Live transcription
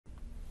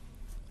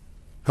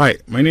Hi,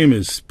 my name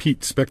is Pete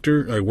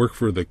Spector. I work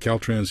for the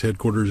Caltrans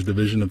Headquarters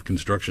Division of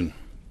Construction.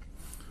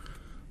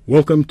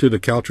 Welcome to the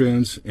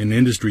Caltrans and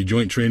Industry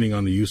Joint Training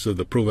on the use of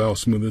the ProVAL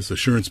Smoothness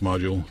Assurance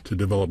Module to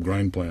develop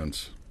grind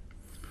plans.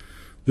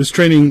 This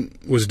training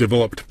was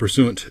developed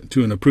pursuant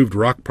to an approved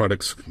Rock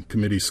Products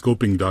Committee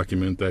scoping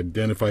document that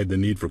identified the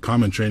need for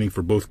common training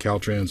for both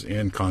Caltrans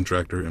and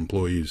contractor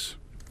employees.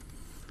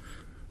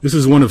 This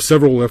is one of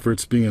several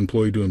efforts being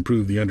employed to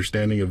improve the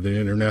understanding of the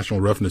International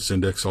Roughness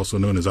Index, also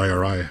known as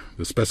IRI,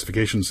 the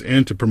specifications,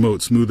 and to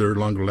promote smoother,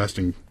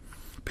 longer-lasting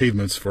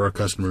pavements for our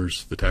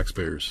customers, the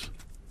taxpayers.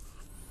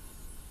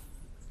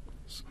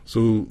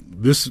 So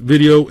this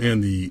video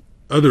and the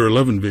other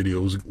 11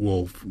 videos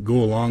will go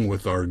along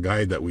with our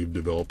guide that we've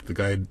developed. The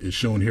guide is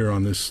shown here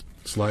on this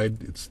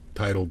slide. It's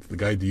titled The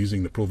Guide to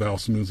Using the ProVAL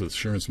Smoothness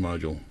Assurance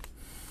Module.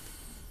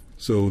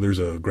 So there's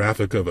a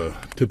graphic of a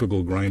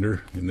typical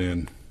grinder, and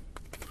then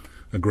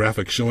a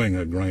graphic showing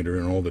a grinder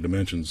and all the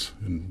dimensions,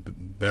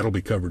 and that'll be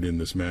covered in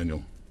this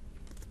manual.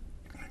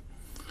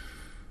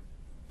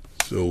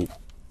 So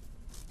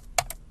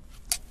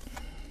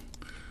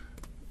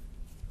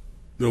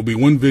there'll be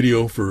one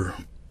video for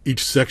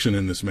each section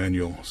in this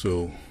manual.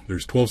 So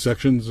there's 12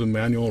 sections in the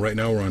manual. Right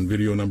now we're on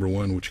video number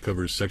 1, which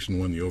covers section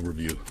 1, the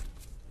overview.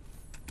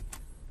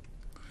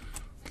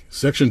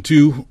 Section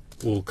 2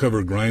 will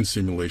cover grind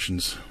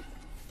simulations.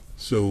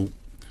 So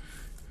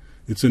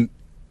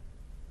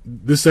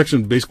this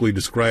section basically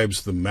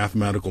describes the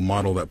mathematical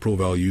model that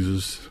ProVAL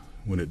uses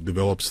when it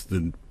develops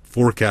the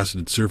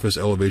forecasted surface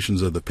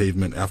elevations of the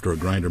pavement after a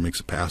grinder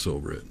makes a pass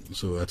over it.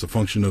 So that's a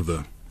function of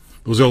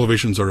those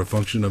elevations are a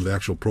function of the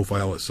actual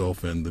profile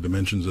itself and the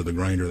dimensions of the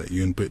grinder that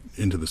you input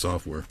into the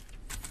software.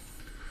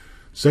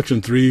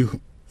 Section 3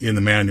 in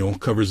the manual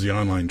covers the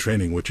online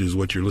training, which is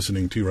what you're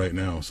listening to right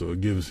now. So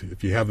it gives,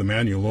 if you have the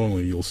manual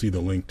only, you'll see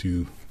the link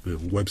to the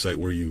website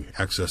where you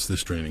access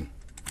this training.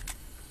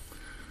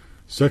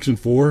 Section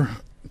 4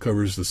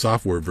 covers the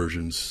software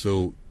versions.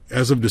 So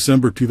as of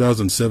December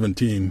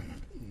 2017,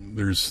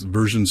 there's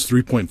versions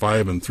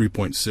 3.5 and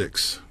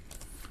 3.6.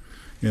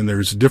 And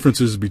there's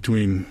differences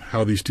between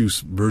how these two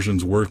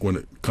versions work when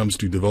it comes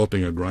to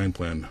developing a grind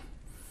plan.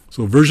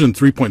 So version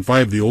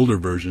 3.5, the older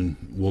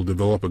version, will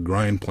develop a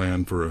grind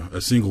plan for a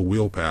single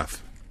wheel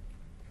path.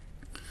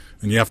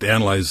 And you have to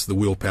analyze the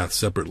wheel path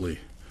separately.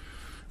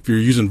 If you're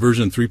using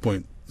version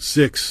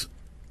 3.6,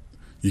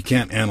 you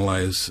can't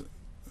analyze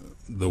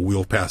the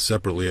wheel path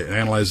separately. It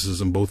analyzes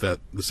them both at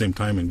the same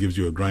time and gives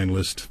you a grind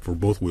list for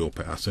both wheel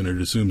paths, and it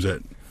assumes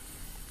that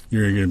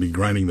you're going to be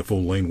grinding the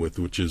full lane width,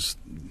 which is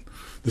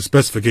the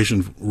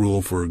specification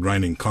rule for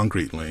grinding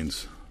concrete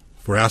lanes.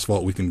 For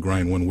asphalt, we can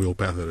grind one wheel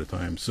path at a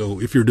time. So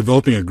if you're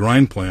developing a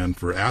grind plan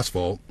for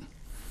asphalt,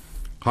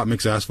 hot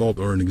mix asphalt,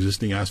 or an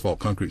existing asphalt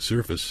concrete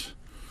surface,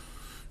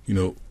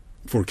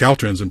 for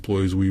Caltrans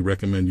employees, we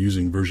recommend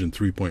using version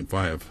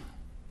 3.5.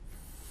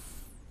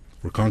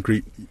 For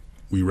concrete,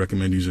 we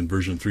recommend using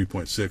version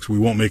 3.6. We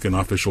won't make an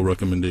official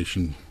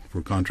recommendation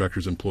for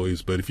contractors'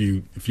 employees, but if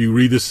you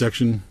read this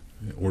section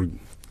or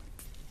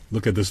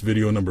look at this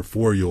video number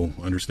 4, you'll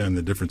understand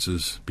the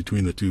differences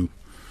between the two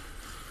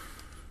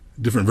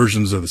different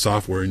versions of the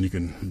software, and you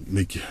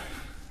can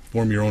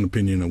form your own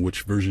opinion on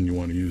which version you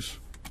want to use.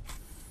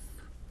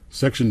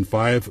 Section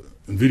 5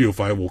 and video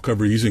 5 will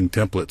cover using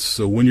templates.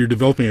 So when you're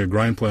developing a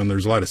grind plan,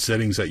 there's a lot of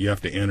settings that you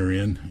have to enter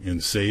in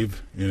and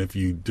save. And if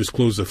you just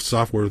close the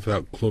software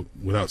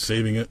without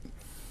saving it,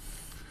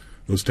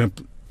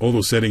 all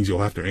those settings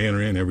you'll have to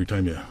enter in every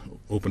time you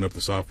open up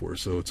the software.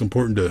 So it's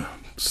important to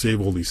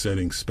save all these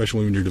settings,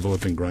 especially when you're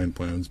developing grind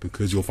plans,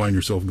 because you'll find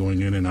yourself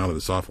going in and out of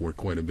the software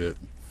quite a bit.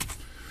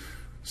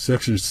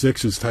 Section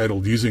 6 is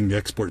titled Using the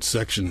Export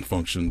Section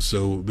function.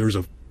 So there's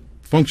a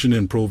function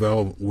in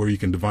ProVAL where you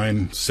can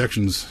define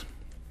sections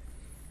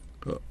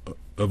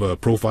of a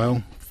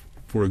profile.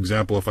 For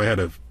example, if I had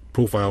a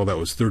profile that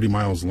was 30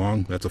 miles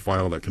long, that's a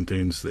file that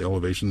contains the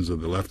elevations of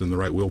the left and the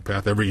right wheel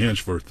path. Every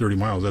inch for 30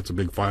 miles, that's a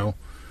big file.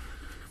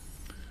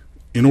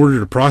 In order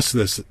to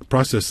process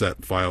that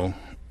file,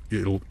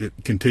 it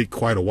can take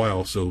quite a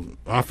while. So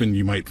often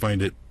you might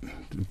find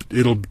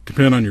it'll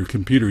depend on your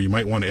computer. You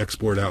might want to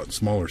export out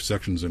smaller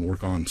sections and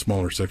work on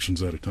smaller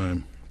sections at a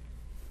time.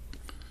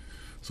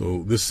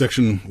 So this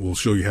section will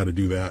show you how to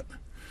do that.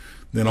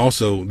 Then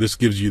also, this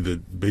gives you the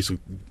basic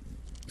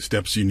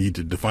steps you need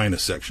to define a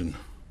section.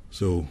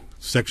 So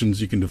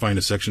sections, you can define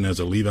a section as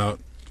a leave-out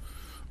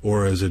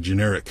or as a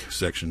generic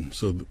section.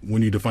 So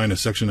when you define a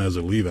section as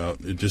a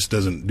leave-out, it just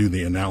doesn't do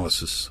the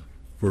analysis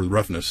for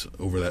roughness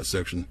over that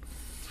section.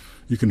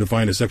 You can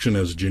define a section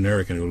as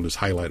generic, and it will just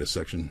highlight a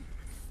section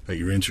that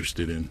you're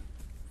interested in.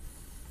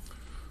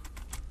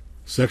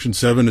 Section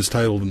 7 is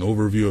titled An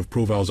Overview of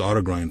ProVAL's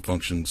Auto Grind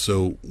function.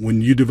 So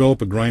when you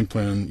develop a grind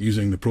plan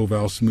using the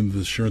ProVAL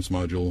Smoothness Assurance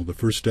module, the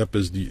first step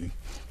is to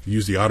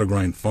use the Auto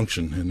Grind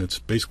function, and it's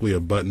basically a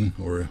button,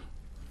 or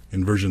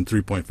in version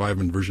 3.5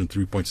 and version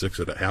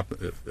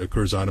 3.6 it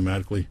occurs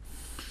automatically.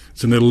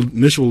 It's an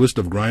initial list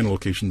of grind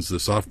locations the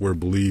software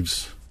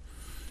believes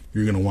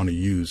you're going to want to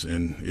use,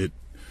 and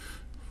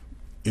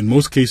in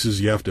most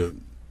cases you have to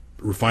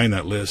refine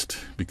that list,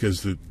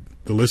 because the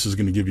list is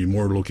going to give you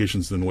more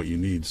locations than what you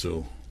need.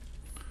 So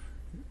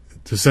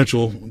it's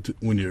essential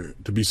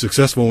to be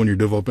successful when you're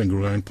developing a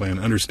grind plan.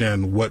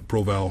 Understand what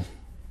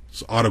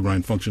ProVal's auto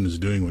grind function is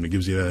doing when it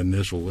gives you that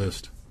initial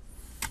list.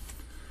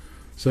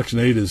 Section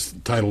 8 is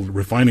titled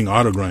Refining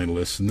Auto Grind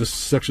Lists, and this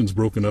section's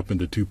broken up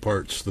into two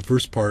parts. The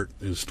first part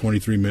is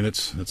 23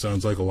 minutes. That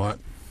sounds like a lot,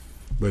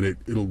 but it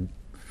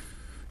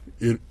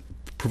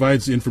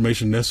provides the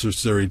information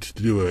necessary to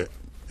do an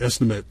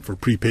estimate for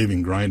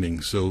pre-paving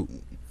grinding. So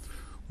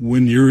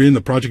when you're in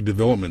the project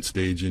development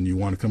stage and you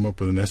want to come up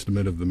with an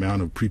estimate of the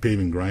amount of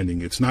pre-paving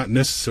grinding, it's not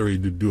necessary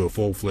to do a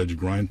full-fledged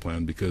grind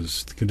plan,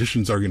 because the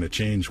conditions are going to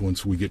change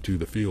once we get to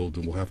the field,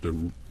 and we'll have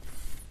to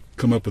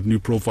come up with new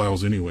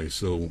profiles anyway.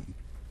 So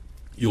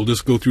you'll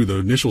just go through the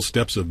initial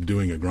steps of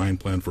doing a grind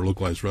plan for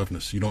localized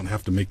roughness. You don't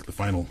have to make the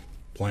final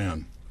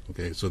plan.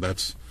 Okay, so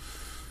that's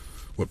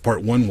what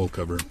part 1 will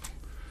cover.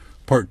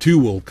 Part 2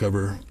 will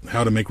cover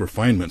how to make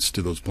refinements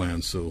to those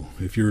plans. So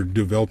if you're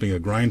developing a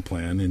grind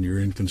plan and you're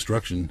in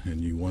construction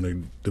and you want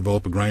to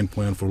develop a grind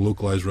plan for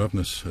localized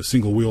roughness, a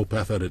single wheel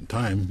path at a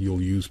time,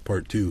 you'll use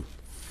part 2.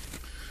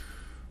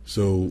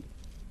 So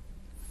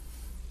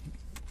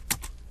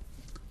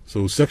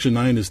section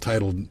 9 is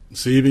titled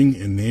Saving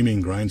and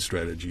Naming Grind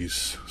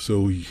Strategies.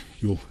 So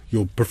you'll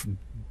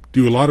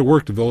do a lot of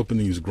work developing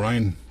these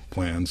grind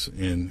plans,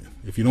 and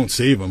if you don't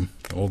save them,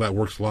 all that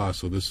work's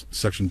lost. So this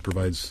section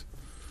provides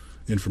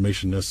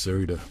information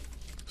necessary to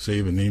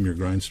save and name your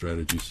grind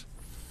strategies.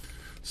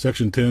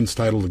 Section 10 is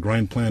titled The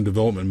Grind Plan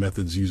Development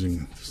Methods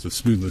Using the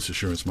Smoothness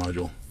Assurance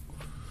Module.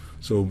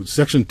 So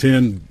section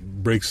 10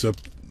 breaks up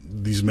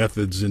these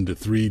methods into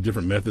 3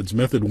 different methods.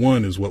 Method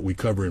 1 is what we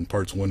cover in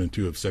parts 1 and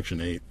 2 of section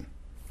 8.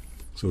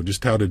 So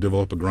just how to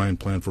develop a grind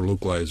plan for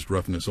localized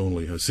roughness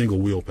only, a single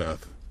wheel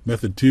path.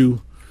 Method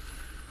 2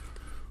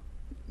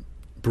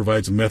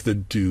 provides a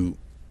method to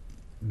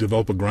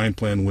develop a grind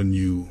plan when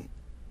you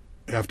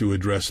have to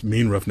address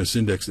mean roughness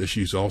index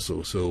issues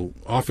also. So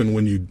often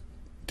when you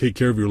take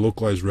care of your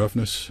localized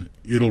roughness,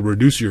 it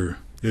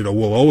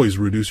will always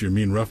reduce your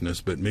mean roughness,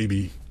 but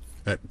maybe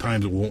at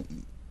times it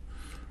won't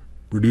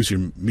reduce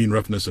your mean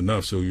roughness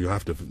enough, so you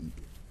have to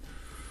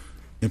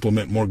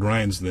implement more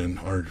grinds than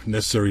are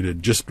necessary to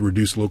just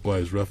reduce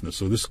localized roughness.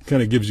 So this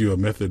kind of gives you a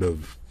method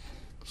of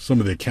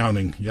some of the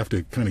accounting. You have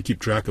to kind of keep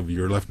track of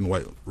your left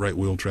and right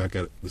wheel track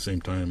at the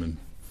same time, and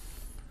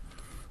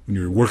when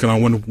you're working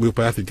on one wheel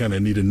path, you kind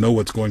of need to know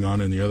what's going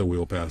on in the other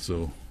wheel path.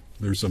 So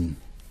there's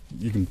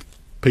you can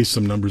paste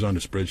some numbers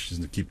onto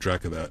spreadsheets to keep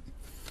track of that.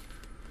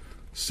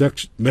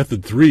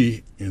 Method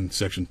 3 in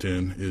section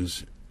 10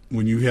 is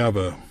when you have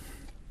a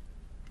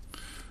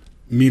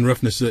mean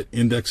roughness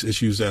index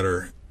issues that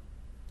are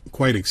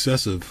quite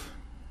excessive.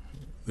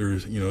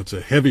 It's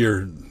a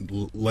heavier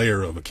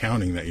layer of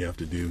accounting that you have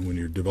to do when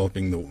you're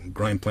developing the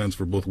grind plans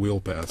for both wheel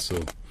paths.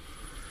 So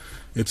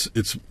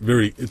it's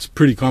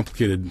pretty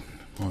complicated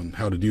on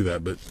how to do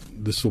that, but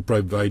this will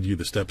provide you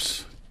the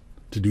steps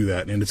to do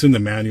that, and it's in the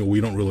manual.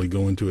 We don't really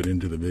go into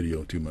the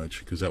video too much,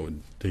 because that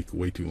would take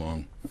way too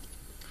long.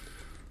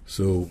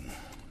 So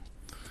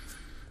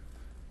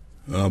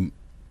I'm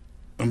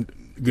going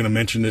to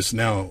mention this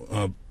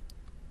now.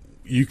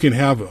 You can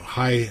have a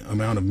high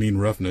amount of mean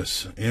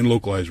roughness and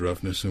localized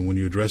roughness, and when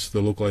you address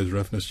the localized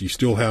roughness, you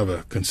still have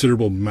a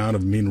considerable amount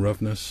of mean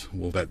roughness.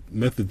 Well, that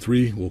method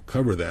 3 will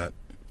cover that,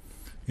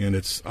 and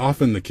it's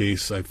often the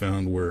case, I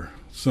found, where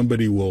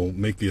somebody will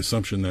make the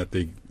assumption that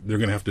they're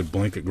going to have to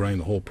blanket grind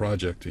the whole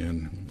project,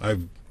 and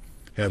I've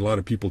had a lot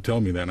of people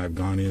tell me that, and I've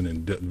gone in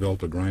and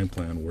developed a grind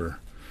plan where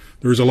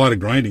there was a lot of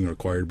grinding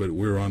required, but it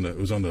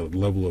was on the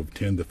level of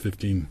 10 to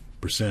 15%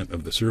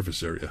 of the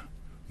surface area,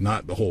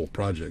 not the whole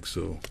project.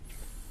 So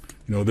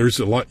there's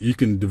a lot. You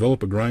can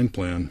develop a grind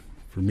plan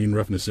for mean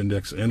roughness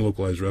index and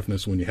localized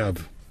roughness when you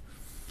have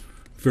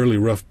a fairly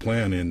rough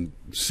plan, and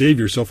save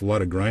yourself a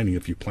lot of grinding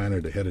if you plan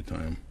it ahead of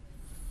time.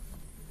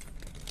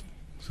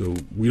 So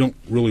we don't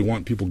really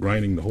want people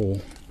grinding the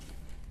whole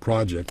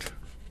project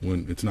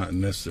when it's not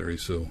necessary,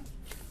 so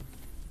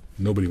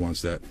nobody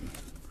wants that.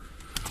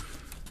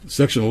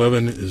 Section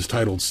 11 is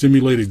titled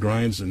Simulated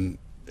Grinds and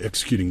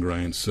Executing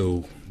Grinds.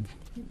 So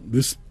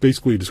this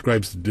basically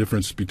describes the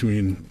difference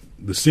between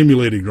the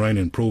simulated grind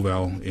in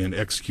ProVal and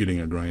executing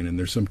a grind, and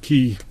there's some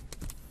key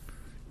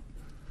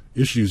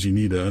issues you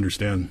need to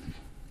understand.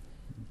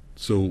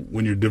 So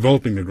when you're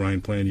developing the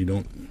grind plan,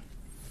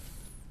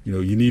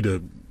 you need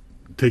to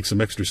take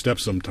some extra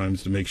steps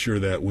sometimes to make sure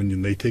that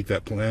when they take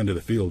that plan to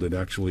the field, it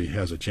actually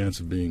has a chance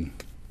of being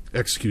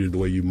executed the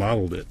way you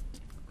modeled it,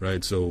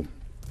 right? So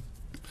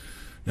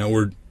now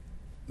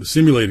the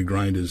simulated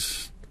grind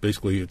is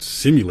basically, it's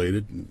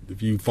simulated.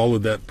 If you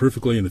followed that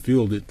perfectly in the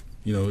field,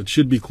 it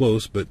should be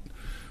close, but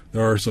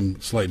there are some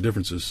slight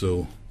differences.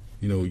 So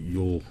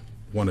you'll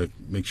want to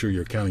make sure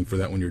you're accounting for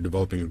that when you're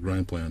developing a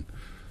grind plan.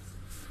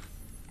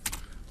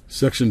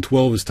 Section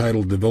 12 is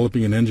titled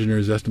Developing an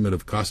Engineer's Estimate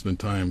of Cost and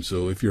Time.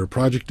 So if you're a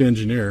project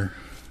engineer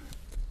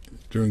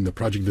during the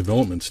project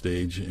development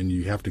stage and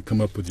you have to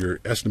come up with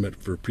your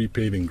estimate for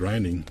pre-paving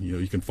grinding,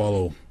 you can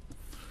follow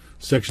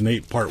Section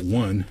 8, Part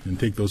 1, and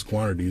take those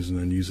quantities and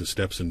then use the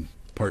steps in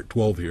Part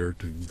 12 here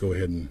to go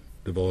ahead and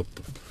develop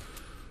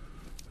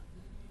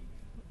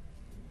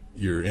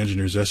your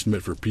engineer's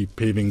estimate for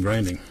paving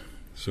grinding.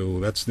 So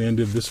that's the end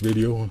of this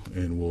video,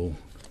 and we'll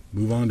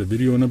move on to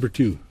video number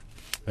 2.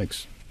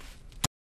 Thanks.